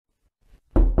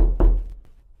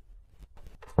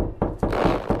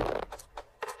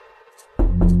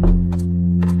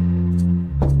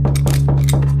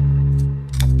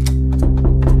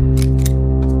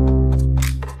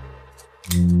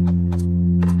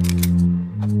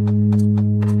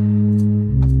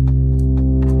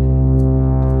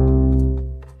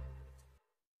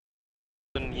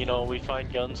No, we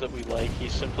find guns that we like. He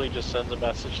simply just sends a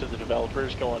message to the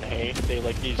developers going, hey, they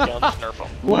like these guns, nerf them.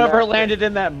 Whoever landed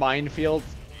in that minefield.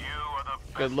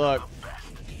 Good luck.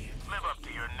 Live up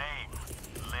to your name.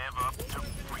 Live up to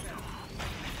freedom.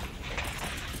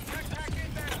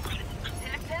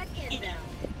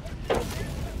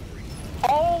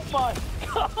 Oh my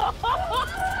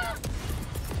god!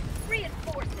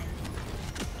 Reinforcement.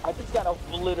 I just got I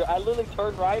literally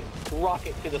turned right,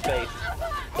 rocket to the face.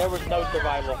 There was no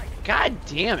survival. God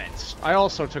damn it! I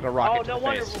also took a rocket Oh, no to the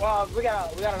wonder face. we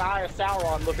got an eye of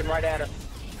Sauron looking right at us.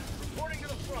 Reporting to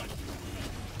the front.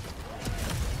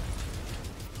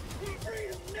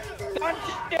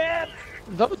 Gunship!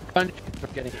 Those gunships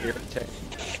are getting irritating.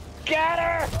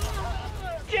 Scatter!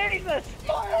 Jesus!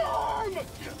 My arm!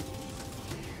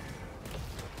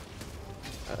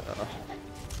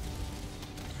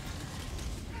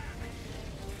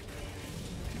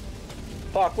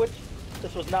 Fuck,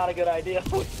 this was not a good idea.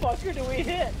 Which fucker do we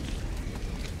hit?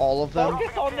 All of them?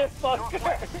 Focus on this fucker!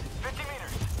 50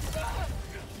 meters.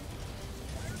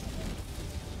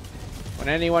 When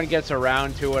anyone gets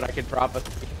around to it, I can drop a...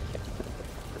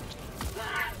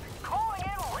 Calling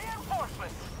in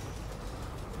reinforcements.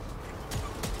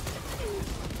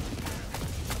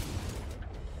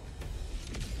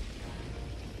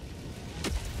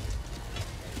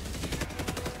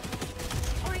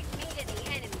 Point me to the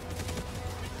enemy.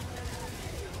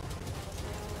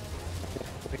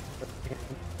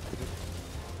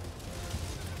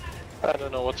 I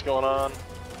don't know what's going on.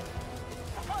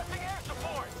 Requesting air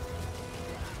support.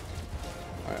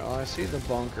 Alright, well, I see the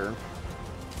bunker.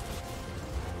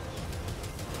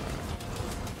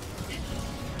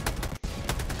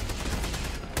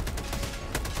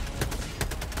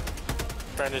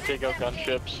 Trying to take out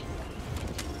gunships.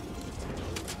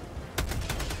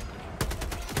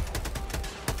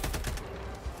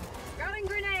 Throwing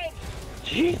grenade.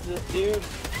 Jesus, dude.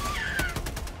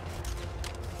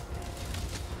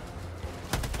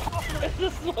 This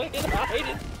is fucking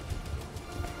hiding.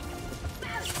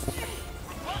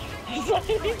 He's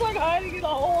like hiding in a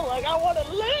hole, like, I want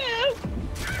to live!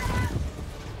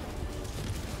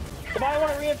 Somebody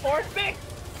want to reinforce me?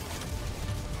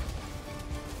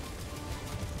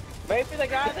 Maybe the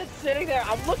guy that's sitting there,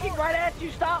 I'm looking right at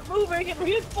you, stop moving and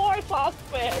reinforce,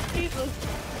 man. Jesus.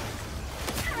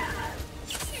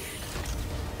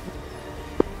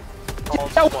 All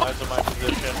supplies in my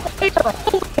position.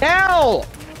 Holy hell!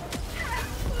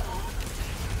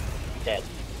 Dead.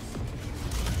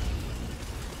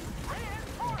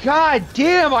 God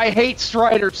damn, I hate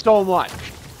Strider so much.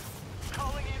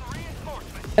 Calling in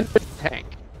reinforcements. And the tank.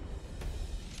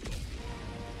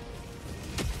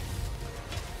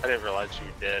 I didn't realize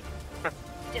you did.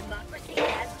 Democracy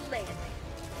has landed.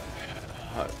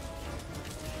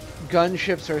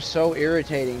 Gunships are so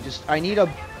irritating. Just, I need a...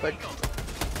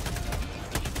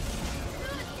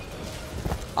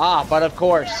 but of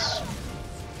course.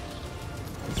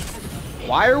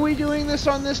 Why are we doing this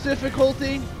on this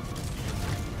difficulty?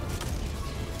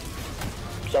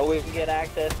 So we can get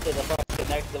access to the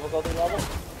next difficulty level?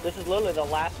 This is literally the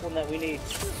last one that we need.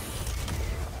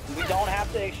 We don't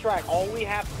have to extract. All we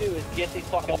have to do is get these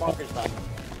fucking bunkers done.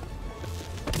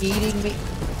 Eating me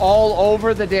all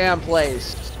over the damn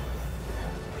place.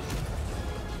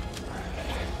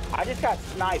 I just got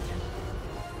sniped.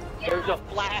 There's a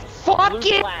flash, Fuck blue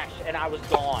it! flash, and I was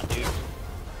gone, dude.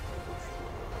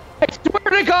 I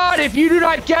swear to God, if you do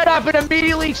not get up and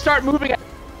immediately start moving...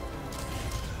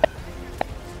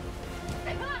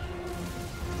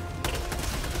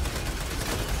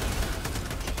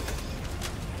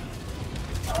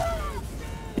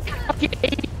 Fucking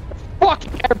 80.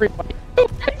 Fucking everybody. You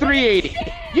get 380.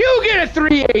 You get a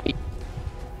 380.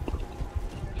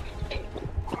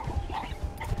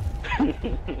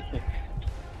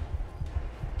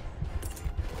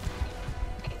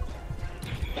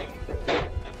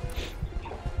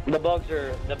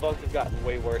 The bugs have gotten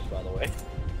way worse, by the way.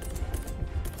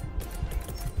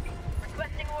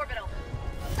 Requesting orbital.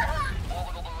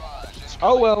 Orbital barrage.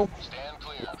 Oh well. Stand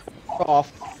clear.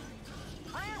 Off.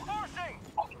 Reinforcing.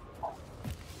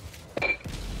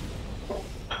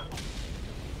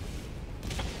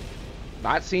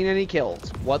 Not seen any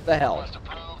kills. What the hell? Request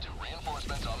approved.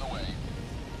 Reinforcements on the way.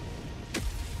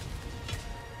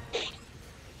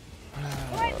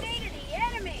 Point me to the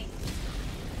enemy.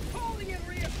 Calling in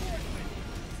reinforcement.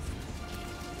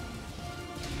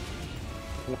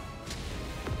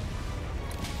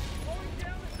 Going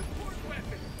down the support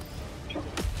weapon.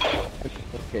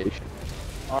 Location.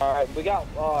 Alright, we got,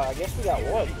 I guess we got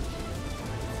one.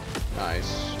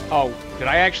 Nice. Oh, did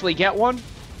I actually get one?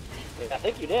 I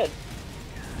think you did.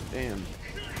 Damn.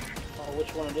 I don't know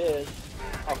which one it is.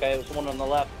 Okay, it was the one on the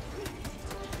left.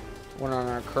 One on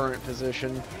our current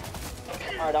position.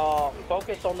 Alright,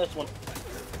 focus on this one.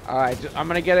 Alright, I'm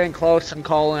gonna get in close and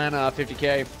call in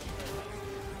 50k.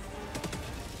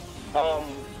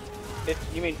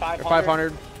 You mean 500?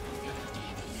 500.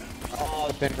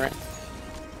 Right.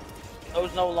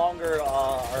 Those no longer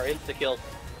are insta-kills.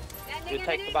 It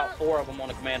takes about 4 of them on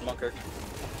a command bunker.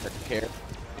 Doesn't care.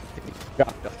 You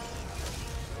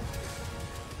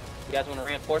guys want to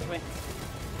reinforce me?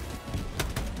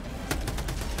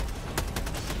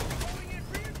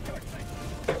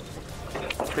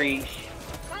 Preach.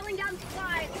 Calling down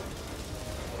supplies.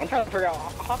 I'm trying to figure out,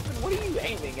 Hoffman, what are you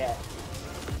aiming at?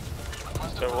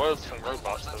 There was some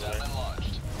robots over there.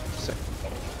 So,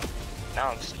 Now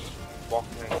I'm just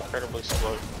walking incredibly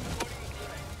slow.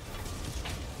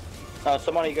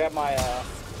 Somebody grab my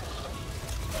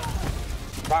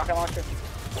rocket launcher.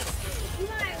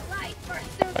 My life for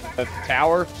the super.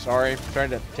 tower? Sorry, trying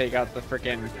to take out the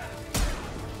freaking.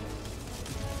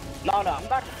 No, I'm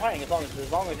not complaining as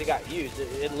long as it got used.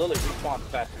 It literally respawns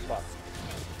fast as fuck.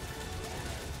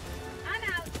 I'm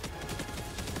out.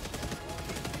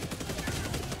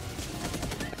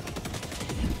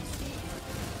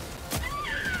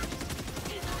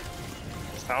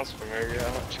 Sounds familiar,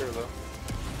 I'm not sure though.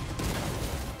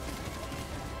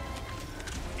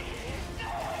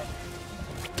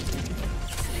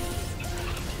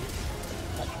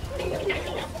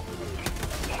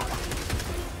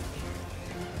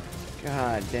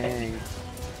 God dang.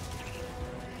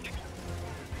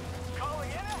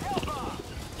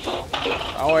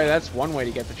 Oh wait, that's one way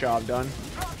to get the job done.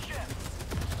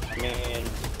 Man,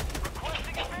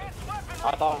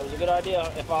 I thought it was a good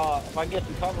idea. If I get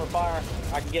some cover fire,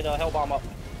 I can get a hell bomb up.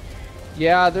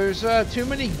 Yeah, there's too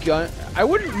many gun. I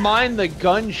wouldn't mind the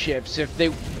gunships if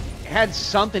they had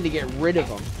something to get rid of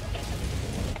them.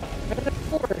 And of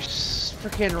course,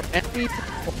 freaking enemy.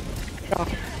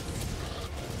 God.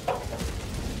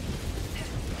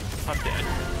 I'm dead.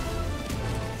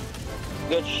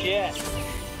 Good shit.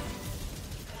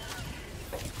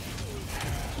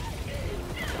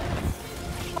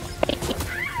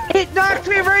 It knocked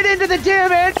me right into the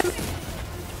damn end.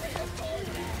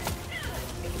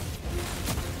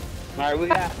 All right, we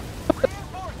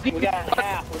got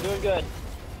half. We're doing good.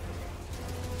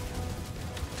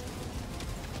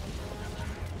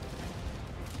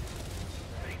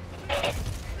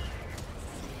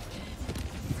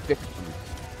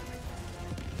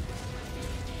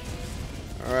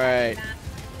 All right.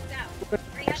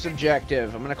 Next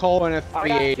objective. I'm gonna call in a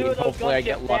 380. Hopefully, I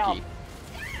get lucky.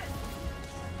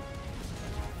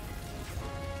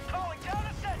 Calling down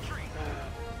a sentry.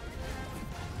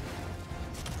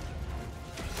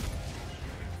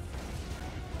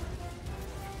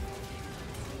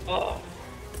 Oh,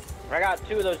 I got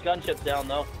 2 of those gunships down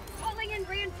though. Calling in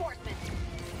reinforcements.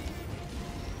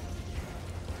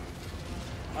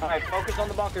 All right, focus on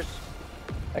the bunkers.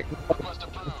 Request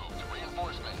approved.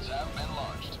 Reinforcements have been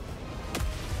launched.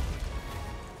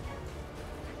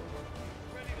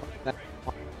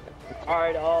 All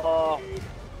right,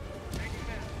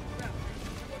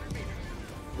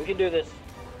 we can do this.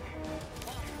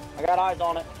 I got eyes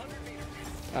on it.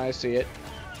 I see it.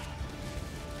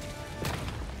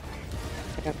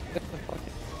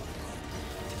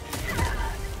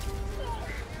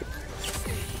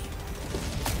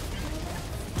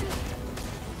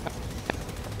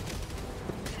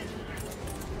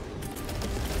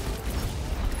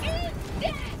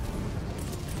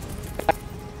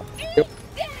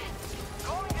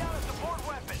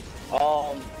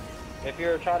 If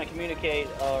you're trying to communicate,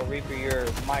 Reaper, your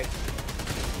mic,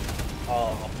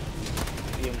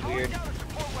 being weird.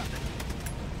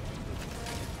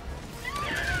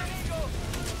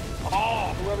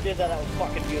 Oh, whoever did that, that was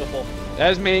fucking beautiful.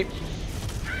 That's me.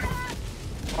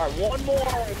 All right, one more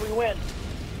if we win.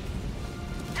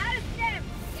 Out of stem.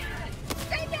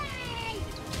 Grenade!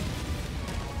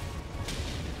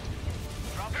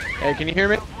 Hey, can you hear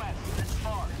me?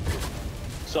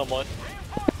 Somewhat.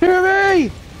 Hear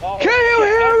me? Oh, Can you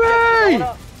hear me?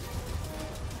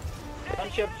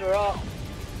 Gunships are up.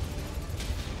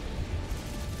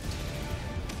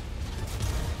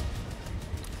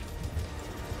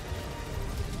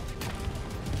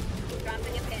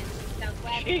 Dropping a pin.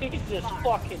 Southwest. Jesus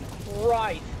fucking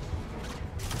Christ.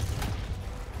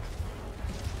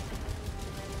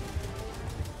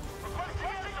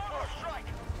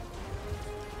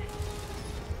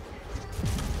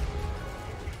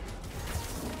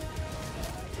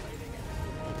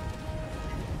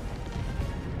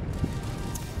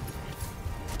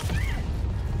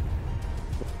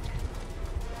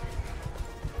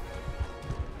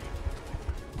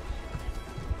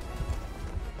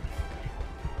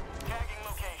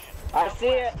 see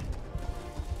it.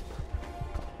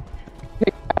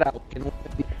 Take that out. And one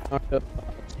of the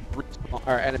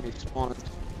our enemy spawns.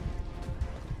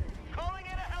 Calling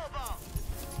in a Helldive.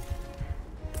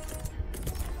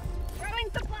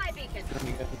 Throwing supply beacon.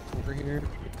 You guys over here.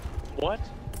 What?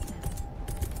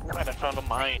 Right, I found a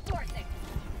mine. Reinforcing.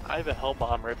 I have a hell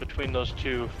bomb right between those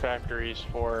two factories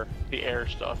for the air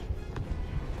stuff.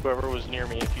 Whoever was near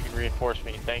me, if you can reinforce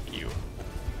me, thank you.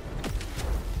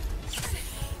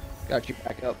 Got you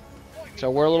back up.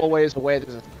 So we're a little ways away.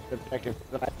 There's an objective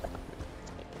that I found.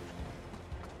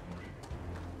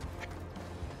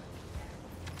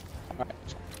 Alright.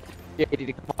 Yeah, you need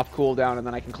to come off cooldown and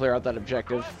then I can clear out that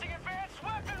objective. Requesting advanced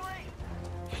weaponry.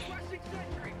 Requesting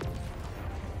sentry.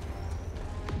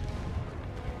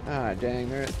 Ah, dang,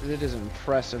 it is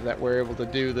impressive that we're able to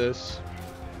do this.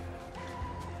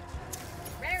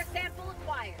 Rare sample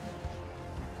acquired.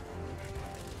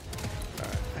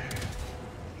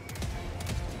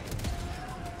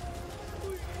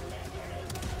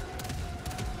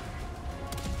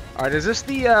 Alright, is this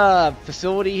the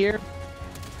facility here?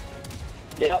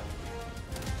 Yep.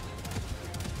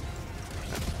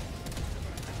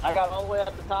 I got all the way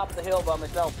up the top of the hill by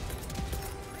myself.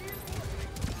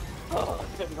 Oh,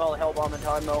 I couldn't call a hell bomb in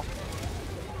time though.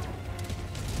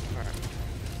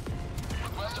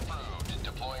 Request approved.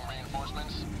 Deploying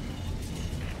reinforcements.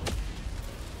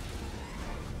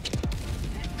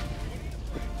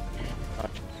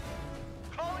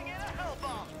 Calling in a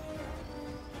Helldive.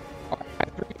 Alright,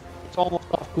 it's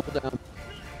almost off cooldown.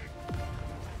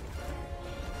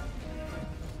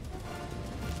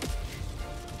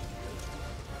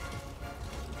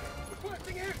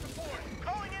 Requesting air support.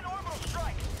 Calling in orbital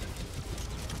strike.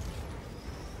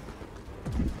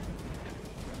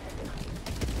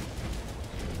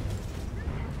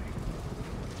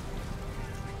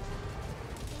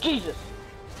 Jesus!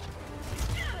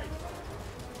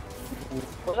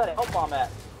 Where's that hell bomb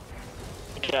at?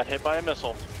 Got hit by a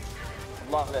missile.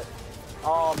 Love it.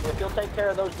 If you'll take care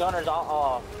of those gunners,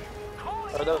 or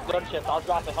those gunships, I'll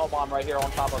drop the hell bomb right here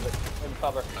on top of it in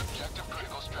cover. Objective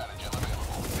critical stratagem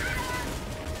available.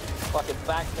 Fucking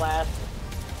backblast.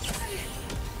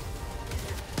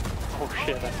 Oh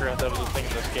shit, I forgot that was a thing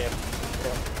in this game.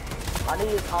 I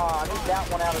need that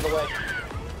one out of the way.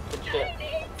 Good shit.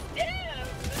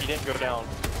 You didn't go down.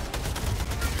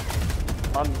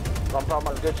 I'm talking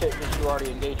about good shit because you're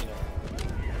already engaging it.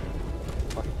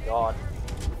 Fucking god.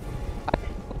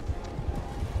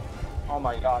 Oh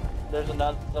my god. There's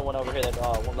another one over here that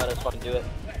won't let us fucking do it.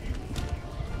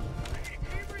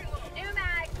 New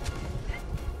mag.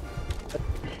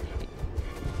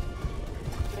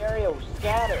 Stereo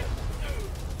scatter.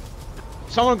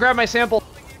 Someone grab my sample.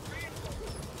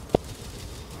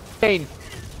 Pain.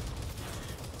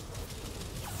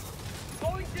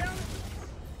 Going down.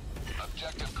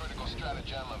 Objective critical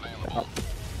stratagem available.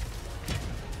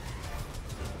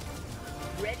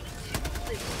 Ready to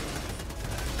sleep.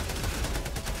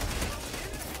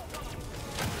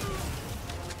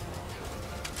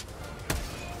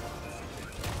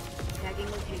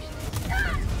 Tagging location.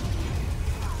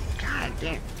 God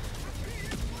damn.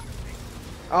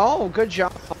 Oh, good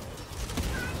job.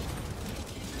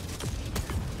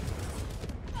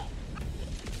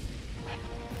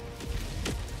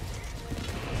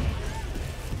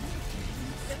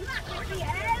 Democracy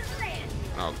has landed.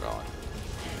 Oh god.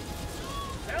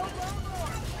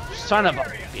 Son of a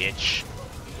bitch.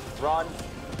 Run.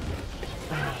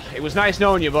 It was nice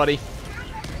knowing you, buddy.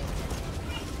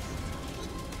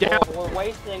 Down. Well, we're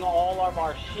wasting all of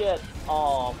our shit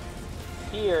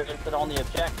here instead on the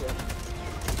objective.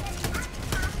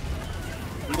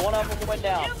 One of them went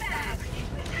down.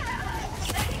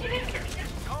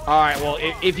 Alright, well,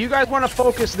 if you guys want to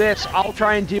focus this, I'll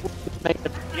try and deal with it.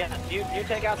 Yeah, you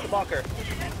take out the bunker.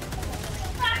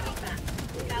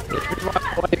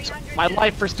 My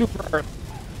life for Super Earth.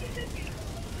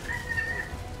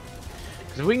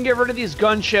 Because if we can get rid of these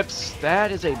gunships,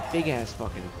 that is a big ass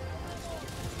fucking.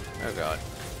 Oh god.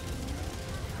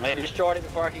 I destroyed it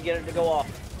before I could get it to go off.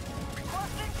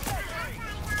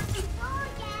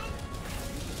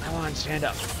 Come on, stand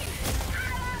up.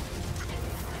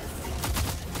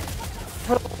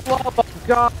 For the love of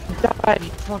God, die, you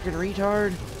fucking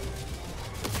retard.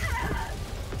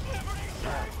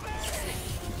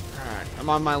 Alright, I'm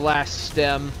on my last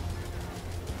stem.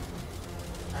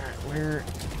 Alright, where?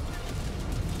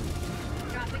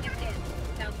 Dropping a pin.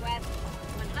 Southwest,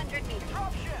 100 meters.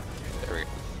 There we go.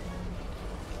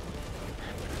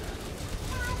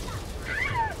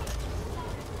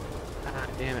 Ah,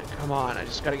 damn it, come on, I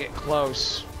just gotta get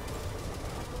close.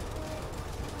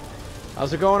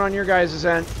 How's it going on your guys'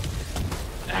 end?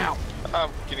 Ow. I'm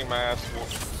getting my ass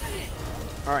whooped.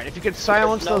 Alright, if you could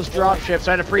silence those dropships,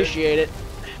 I'd appreciate it.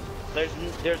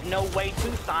 There's no way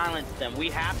to silence them. We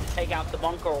have to take out the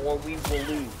bunker or we will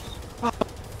lose.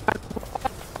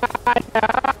 I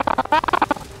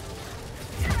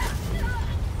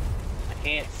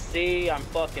can't see. I'm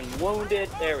fucking wounded.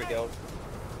 There we go.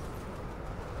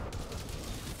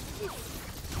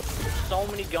 So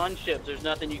many gunships. There's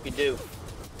nothing you can do.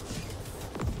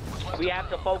 We have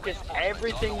to focus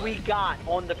everything we got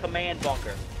on the command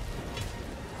bunker.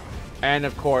 And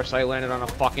of course, I landed on a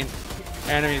fucking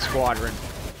enemy squadron.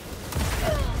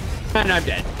 And I'm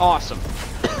dead. Awesome.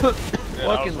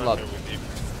 Fucking love it.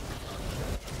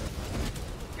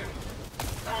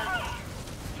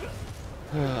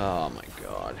 Oh my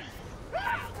god.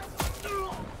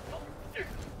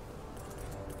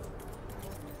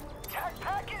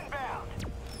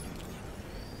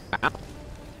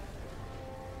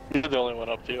 You're the only one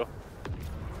up to you.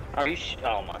 Are you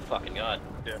oh my fucking god.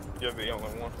 Yeah, you're the only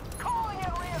one. Calling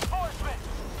in reinforcements.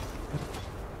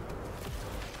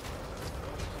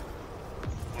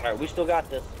 Alright, we still got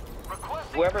this.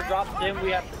 Whoever drops in,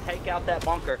 we have to take out that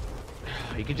bunker.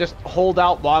 You can just hold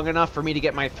out long enough for me to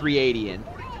get my 380 in.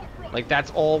 Like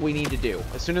that's all we need to do.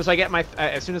 As soon as I get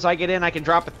in, I can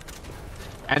drop it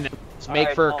and then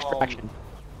make for extraction.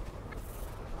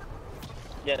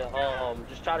 Yeah,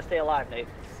 just try to stay alive, Nate.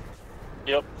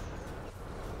 Yep.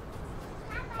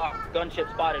 Oh,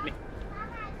 gunship spotted me.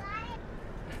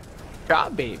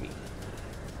 God, baby.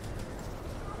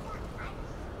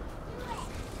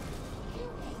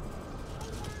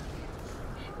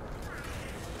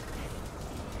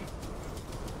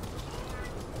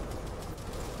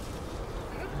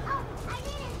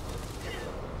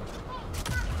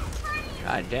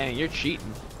 God dang, you're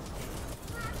cheating.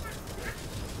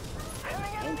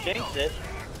 Don't jinx it.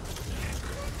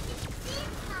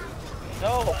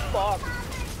 No, fuck.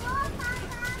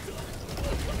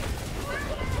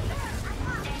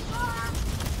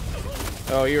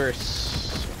 Oh, you're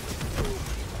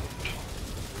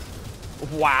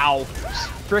wow,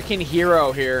 freaking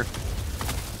hero here.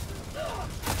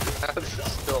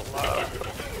 That's still alive.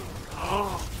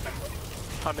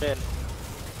 I'm in.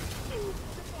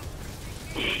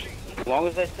 As long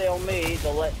as they stay on me,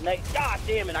 they'll let Nate. God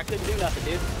damn it, I couldn't do nothing,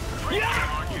 dude.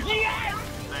 Yes! Yes!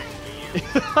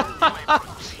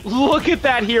 Look at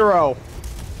that hero.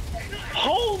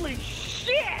 Holy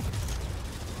shit!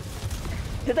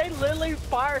 Did they literally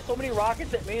fire so many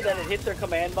rockets at me that it hit their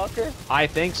command bunker? I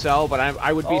think so, but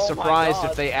I would be Oh my surprised God.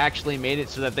 if they actually made it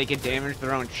so that they could damage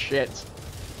their own shit.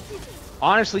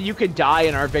 Honestly, you could die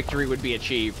and our victory would be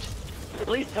achieved.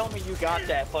 Please tell me you got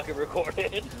that fucking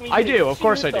recorded. I do, of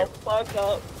course I do. Fuck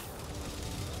up.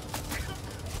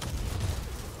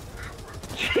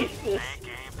 Jesus.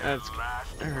 That's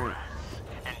alright.